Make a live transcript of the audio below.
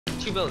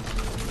2 builds.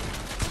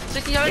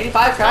 69.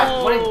 85 crack.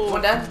 Oh.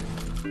 One down.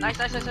 Nice.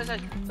 Play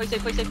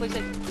safe. Try and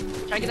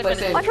get the Play finish.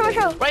 safe. Watch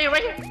out. Right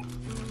here.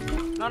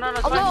 No, I'm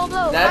it's fine.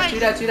 low. Dead. Nice. Two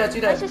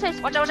dead.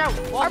 Nice. Watch out.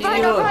 Our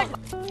behind.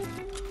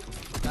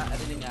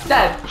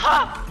 Dead. Ha!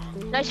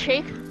 Nice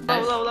shake.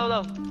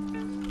 Low.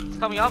 It's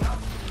coming up.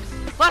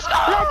 Let's go!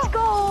 Let's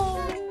go!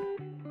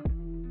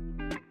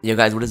 Yo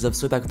guys, what is up?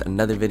 So back with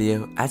another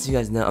video. As you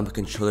guys know, I'm a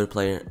controller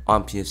player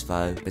on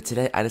PS5, but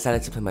today I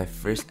decided to play my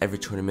first ever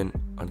tournament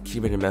on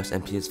keyboard and mouse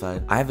and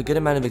PS5. I have a good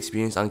amount of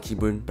experience on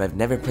keyboard, but I've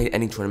never played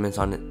any tournaments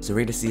on it, so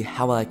we're to see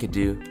how well I could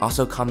do.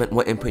 Also comment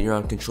what input you're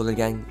on controller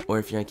gang, or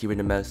if you're on keyboard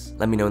and mouse.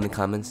 Let me know in the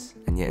comments,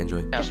 and yeah,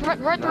 enjoy. Just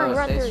run through.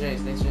 Stay straight.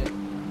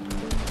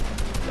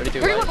 32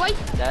 31 right. white.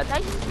 Dead.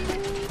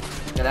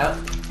 Nice. Get out.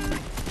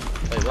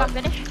 Wait, Got what?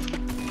 finish.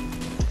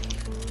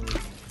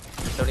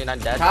 79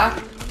 dead.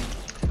 Crack.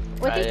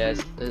 With it.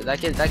 Yes. That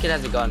kid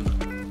has a gun.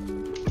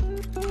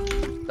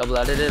 Double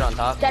edited on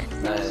top. Dead.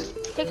 Nice.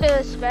 Take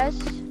the spaz.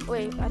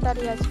 Wait, I thought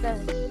he had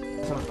spaz.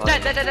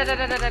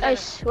 Dead.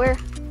 Nice. Where?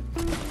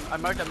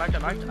 I'm marked. I'm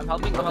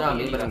helping. I'm not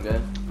me, but I'm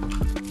good.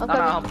 I'm No,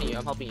 coming.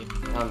 I'm helping you.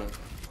 On me.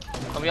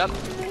 Coming up.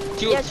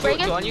 Two Yeah, spray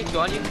on you.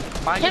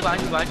 Behind you.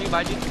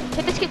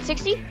 Hit this kid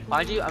 60.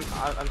 Behind you. I'm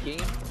killing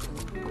him.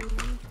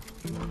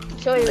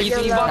 So Are you you're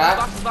seeing low.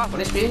 box? Crack.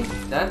 One HP.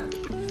 Dead.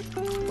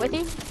 With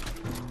you.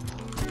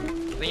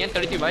 Bring in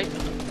 32 right.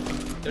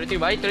 32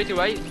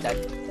 right. Dead.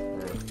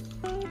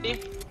 Did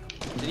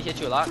he hit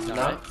you a lot? No.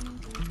 No.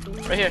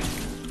 Right here.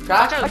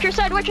 Crack. Watch your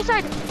side.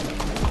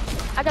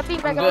 I got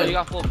beat back I'm good. You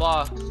got full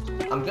ball.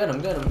 I'm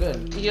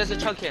good. He has a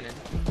chug cannon.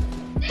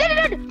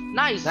 Dead.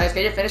 Nice. Nice.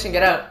 Get your finish and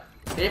get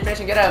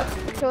out.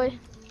 Joy.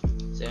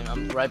 Same.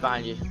 I'm right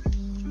behind you.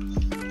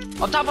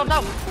 Up top.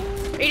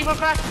 84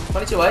 crack.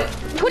 22 white.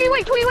 20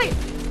 white.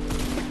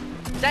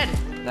 Dead.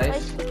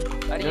 Nice.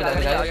 I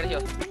gotta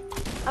heal.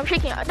 I'm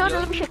shaking. No,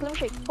 let me shake.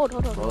 Hold.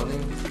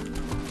 Holding.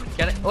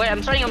 Get it. Wait,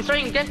 I'm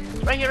starting again.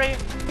 Right here.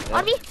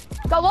 On me.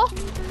 Got wall.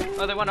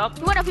 Oh, they went up.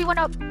 He went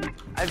up.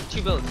 I have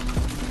 2 builds.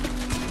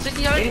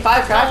 69.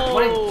 85 crack.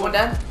 Oh. One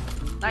down.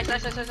 Nice. Play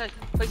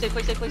safe.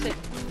 Try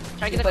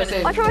and get the Play finish.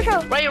 safe. Watch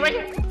out. Right here.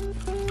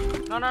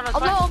 No, it's I'm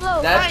fine.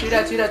 low. Dead. Nice.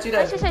 Two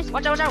dead. Nice.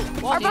 Watch out. Our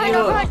Walk.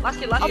 behind. Last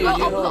kid.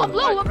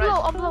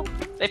 I'm low.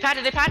 They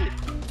patted.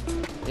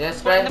 Yes,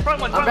 spray. In the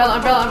front one.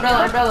 Umbrella.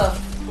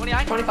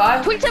 29.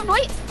 25. 27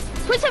 white.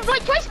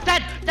 Twice.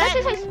 Dead. Nice.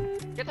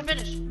 Get the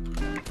finish.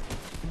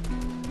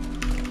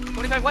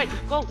 25 white.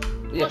 Go.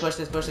 Yeah, push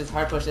this.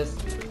 Hard push this.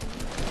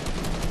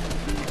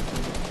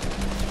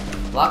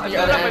 Block I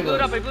your other blew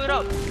angles. it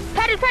up.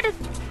 Padded.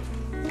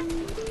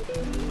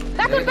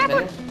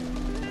 Backward.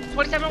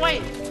 27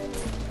 white.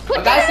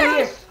 A guy's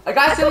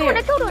still here.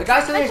 I killed him.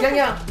 Getting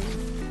out.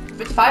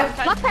 55.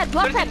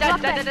 Block pad.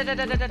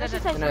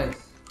 Dead. Nice.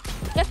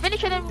 Yeah,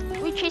 finish and then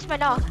we chase my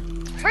dog.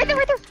 Right there.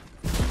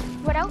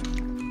 Went out.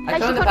 I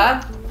killed the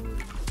pad.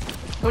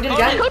 Go get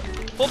again.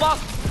 Full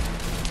box.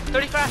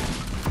 30 crack.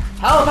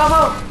 Help.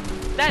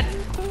 Dead.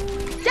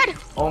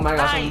 Oh my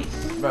gosh. Nice.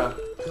 Bro.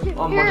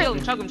 Oh Here. my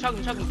Chug him.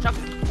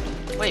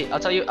 Wait, I'll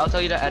tell you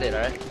to edit,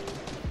 alright?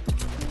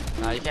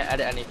 No, you can't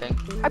edit anything.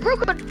 I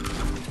broke one.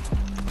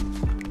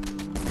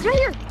 It's right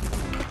here.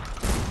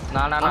 No.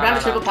 I'm gonna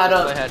triple pad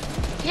up. Go ahead.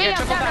 Yeah,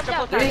 triple I'm pad,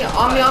 down. triple pad.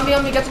 On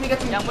me. Get to me.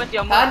 Yeah, I'm with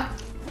you. Pad.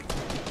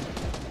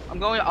 I'm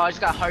going. Oh, I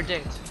just got hard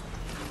dinked.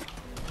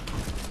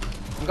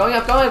 I'm going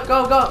up.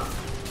 Go.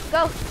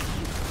 Go.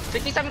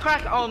 67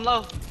 crack. Oh, I'm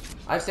low.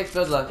 I have 6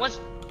 builds left.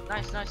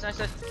 Nice.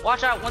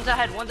 Watch out. One's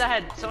ahead.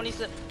 So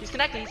he's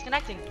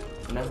connecting.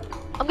 No.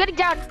 I'm getting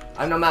down.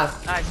 I have no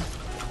mask. Nice.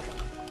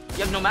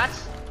 You have no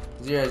mats?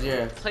 0.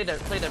 Play there.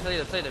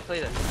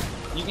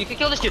 You can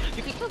kill this kid.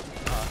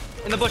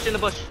 In the bush.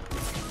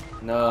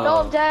 No. No,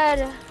 I'm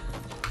dead.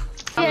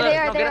 Yeah, they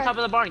are. Get on top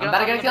of the barn. I'm about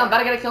to get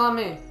a kill on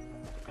me.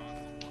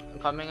 I'm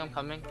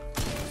coming.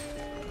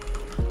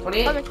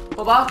 28. Coming.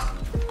 Full box.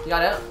 You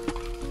got it.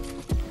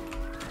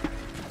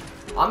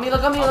 On me.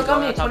 Look on me. I'm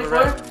going on top of 24.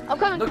 red. I'm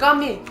coming. Look on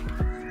me.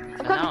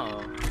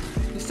 No.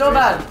 He's so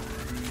bad.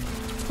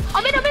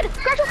 I'm in.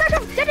 Crash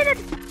him. Dead.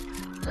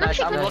 Nice,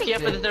 I'm Let me looking shake.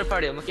 up for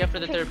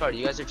the third party.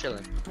 You guys are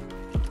chilling.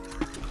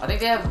 I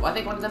think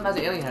one of them has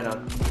an alien head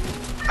on.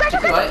 Crash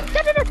him. What?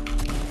 Dead.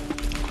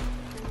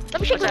 Let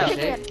me shake Watch out.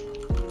 again.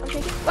 I'm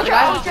shaking. Watch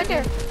guy. out. He's right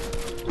there.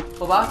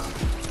 Full box.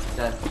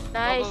 Dead.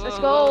 Nice. Let's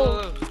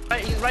go.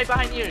 Right, he's right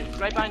behind here. He's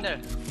right behind there.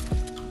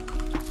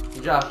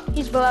 You drop.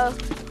 He's below.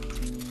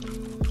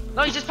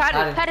 No, he's just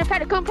padded.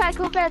 Padded. Come pad. I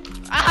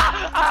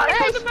Nice.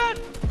 killed the man.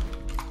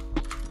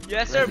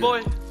 Yes, sir,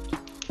 boy.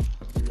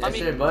 Yes,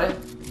 sir, boy.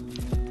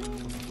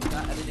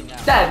 Not editing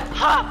out. Dead.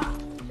 Ha!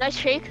 Nice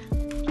shake.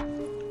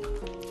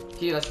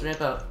 Key, let's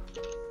ramp up.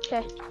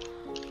 Okay.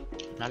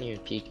 Not even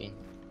peeking.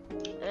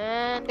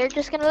 And they're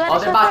just gonna let Oh,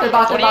 us they're up.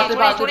 box.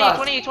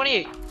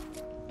 28.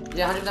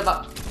 Yeah, 100%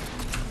 box.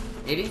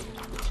 80?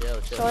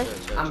 Chill. Sorry.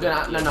 I'm good.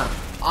 No.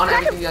 On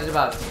everything you guys are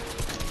about.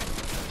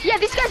 Yeah,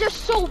 these guys are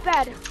so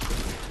bad.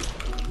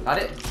 Got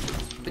it.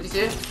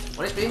 52.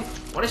 1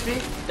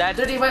 HP. Dead.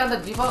 30 white on the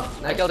default.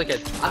 I killed a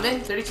kid. I'm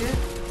in. 32.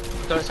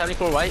 go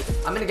 74 white.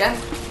 I'm in again.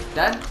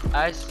 Dead.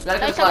 Nice. Gotta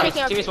get Nice, the I'm flash.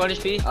 taking Teammate's 1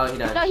 HP. Oh, he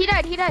died. No, he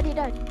died. He died. He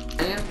died.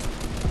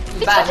 He's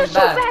These bad, guys are he's so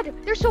bad.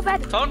 bad. They're so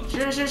bad. Tone.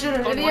 Shoot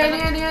him. Oh, In the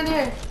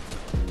air.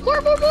 More.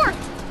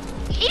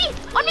 80.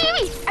 On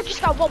me. I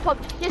just got one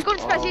pump. He's going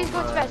to spaz. He's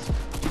going to spaz.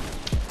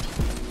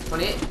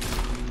 28.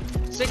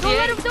 Don't 68.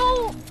 let him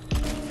know.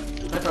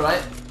 Wait for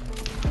right.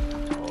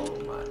 Oh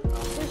my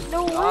god. There's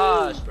no way.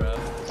 Gosh, bro.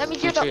 That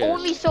means you're the Cheers.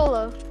 only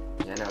solo.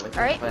 Yeah, no, wait.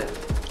 Alright. Wait.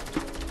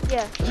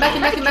 Yeah. Make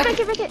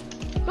it. Make it.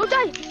 Don't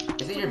die.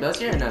 Is it your build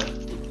here or no?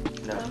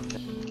 No.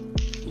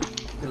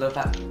 Good low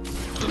pat.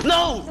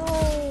 No!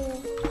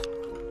 No.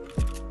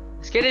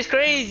 This kid is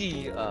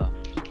crazy. Yeah.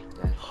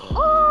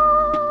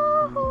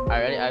 Oh.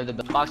 Alright, ready? I have the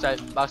box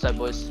side,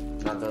 boys.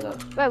 Not build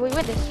up. Wait, we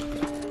win this.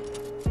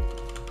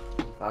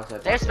 Box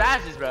up. They're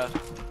spazzes, bro.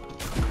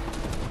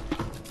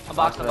 I'm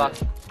box.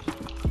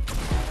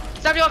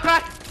 71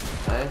 crack!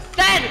 Nice.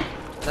 Dead!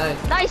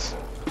 Nice. Nice.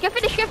 Get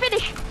finish. Get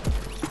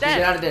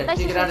Dead! out of there. Nice,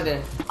 Get out of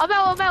there. I'm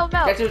out.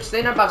 Get to stay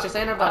in our box.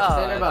 Stay in our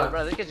box.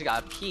 Bro, this kid just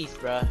got a piece,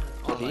 bro.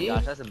 Oh my He?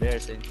 gosh, that's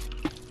embarrassing.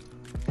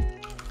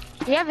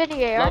 Do you have any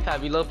Low AR?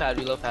 pad, we low pad.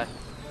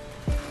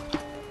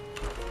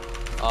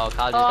 Oh,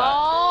 Kyle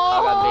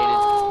got baited.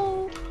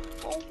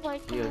 Oh my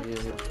god. You.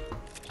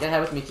 Get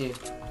ahead with me too.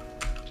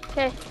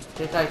 Okay.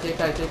 Take kite.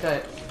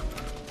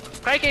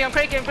 I'm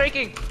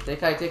cranking. Take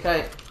kite.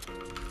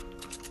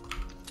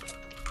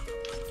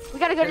 We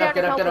gotta go down.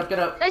 Get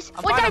up. Nice.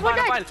 I'm One fine.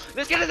 died.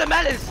 This kid is a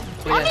menace.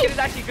 Yeah. This kid is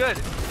actually good.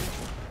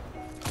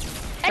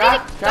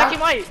 Anything. Black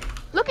and white.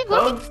 Looking.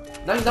 No,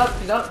 he's up.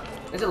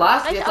 Is it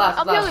last? Nice. Yes, last.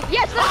 I'm healing.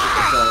 Yes,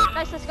 Sorry.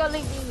 nice. Let's go.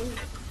 Leave.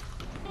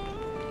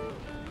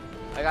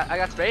 I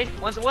got sprayed.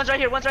 One's right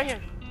here.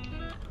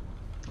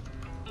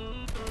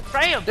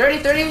 Spray him.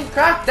 30,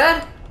 crack,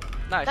 dead.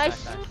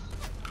 Nice.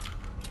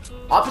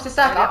 Opposite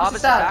stack.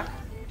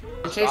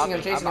 I'm chasing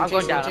him. I'm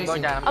going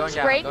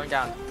sprayed.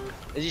 down.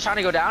 Is he trying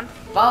to go down?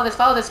 Follow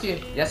this Q.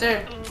 Yes,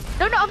 sir.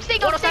 No, I'm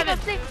staying.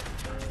 107.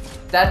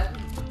 Dead.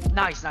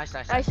 Nice. Nice.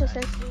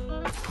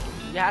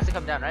 He has to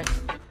come down, right?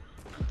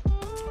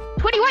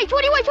 20 white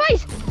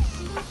twice.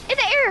 In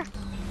the air.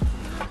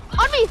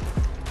 On me.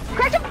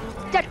 Cracked him.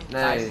 Dead.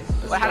 Nice.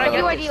 Wait, how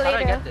do I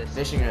get this?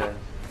 Fishing around.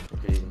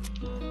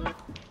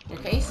 You're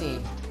crazy.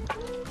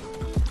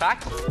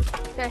 Back.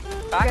 Okay.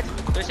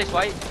 36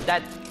 white.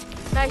 Dead.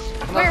 Nice.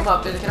 Come Where?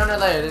 up. There's a kid on our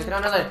layer.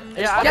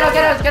 Yeah,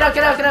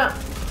 Get out.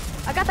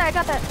 I got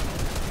that.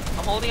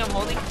 I'm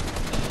holding.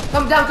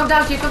 Come down,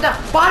 Q.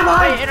 Bottom Wait,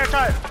 behind. inner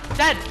chart.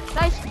 Dead.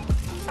 Nice.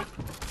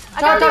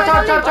 Chart.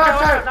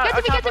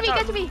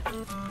 Get to me.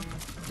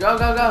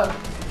 Go.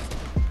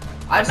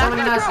 I have so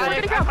many I'm masses.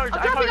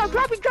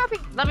 dropping.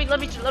 Let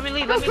me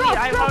lead. Go, drop.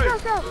 I have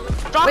hard.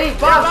 Drop. Wait,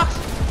 Drop. box.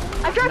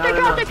 I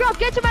dropped.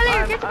 Get to my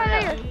layer.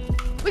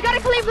 We gotta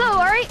claim low,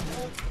 alright?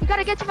 We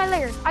gotta get to my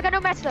layer. I got no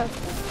mats though.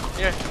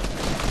 Here.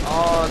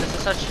 Oh, this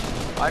is such.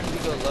 Why did we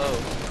go low?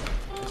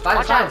 It's fine. I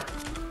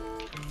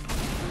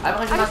have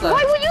 100 mats Why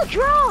left. will you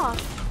draw?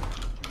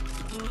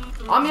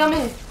 On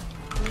me.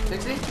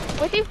 60?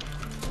 With you?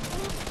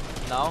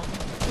 No.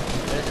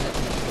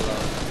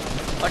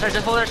 Watch out,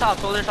 just hold their top.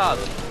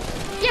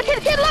 Yeah,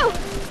 get low.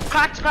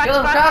 Cracked. Kill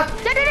him, crack.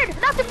 Dead.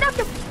 Knocked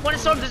him. One in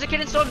storm. There's a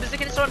kid in storm. Just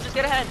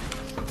get ahead.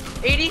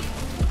 80.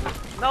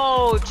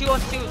 No. 2 on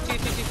 2.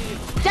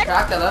 Dead.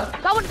 Crack that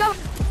up. Got one.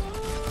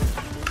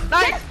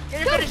 Nice.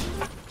 Dead. Finish.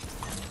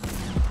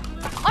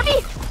 On me.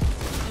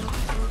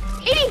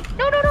 80.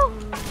 No.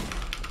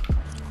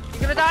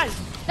 You're gonna die.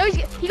 No,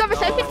 he got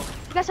siphoned.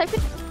 He got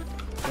siphoned.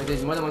 Wait,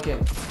 there's more than one kid.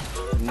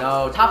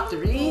 No, top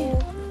 3?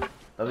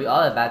 But we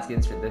all have bad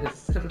skins for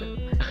this.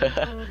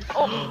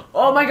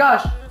 Oh my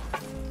gosh!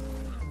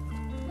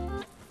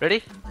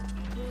 Ready?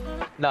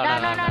 No.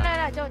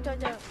 Don't.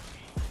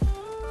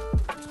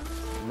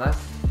 Unless?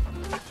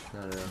 No.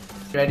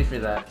 Ready for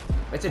that.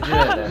 Wait to do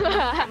that then.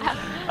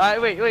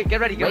 Alright, wait, get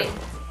ready. Wait.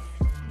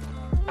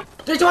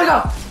 3, 2, 1,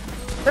 go!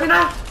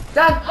 39!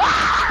 Done!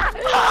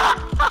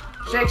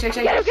 Shake.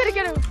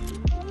 Get him.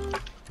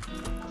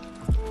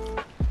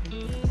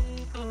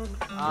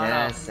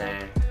 Yes,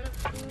 sir.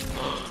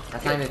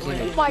 That's not even a Oh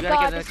teammate. my We gotta god,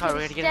 get in the this car. is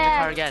We're gonna get in the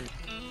car sad. again.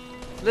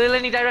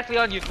 Landing directly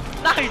on you.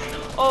 Nice.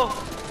 Oh.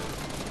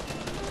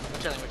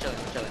 We're chilling.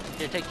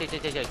 Here, take.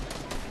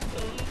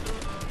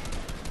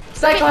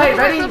 Cycle, hey,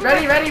 ready?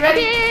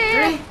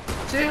 Yeah.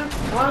 3, 2,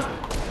 1.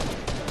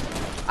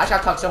 I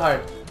shot cock so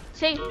hard.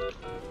 See,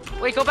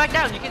 Wait, go back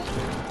down. You can.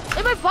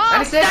 in my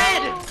box. 96!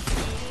 Dead.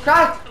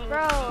 Crack!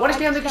 Bro. What is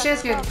behind Lucas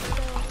skin?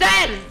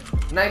 Dead.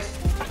 Nice.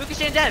 Lucas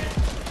Shane dead.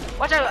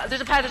 Watch out.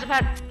 There's a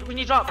pad. We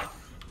need drop.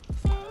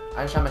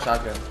 I shot my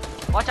shotgun.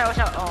 Watch out.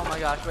 Oh my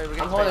gosh. Wait, we're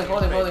I'm getting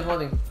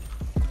holding.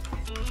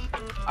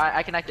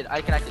 I connected.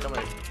 Don't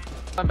worry.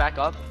 I'm back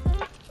up.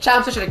 Chat,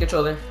 I'm switching to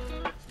controller.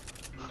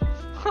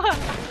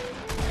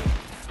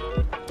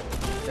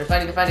 They're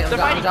fighting.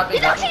 I'm dropping.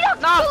 He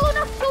knocked. No.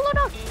 Solo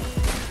knock.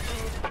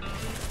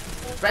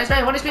 Spray,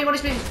 1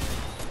 HP.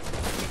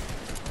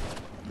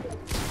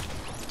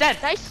 Dead.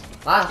 Nice.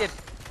 Last. Kid.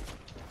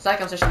 Psych,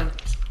 I'm switching him.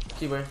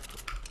 Keyword.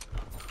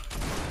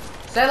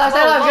 Stay alive,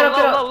 get up,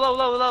 get up.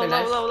 Low. Okay,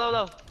 nice.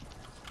 Low.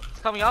 It's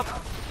coming up.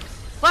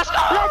 Let's go!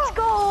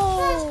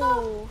 Let's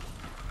go!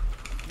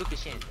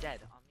 Lucas Shan's dead.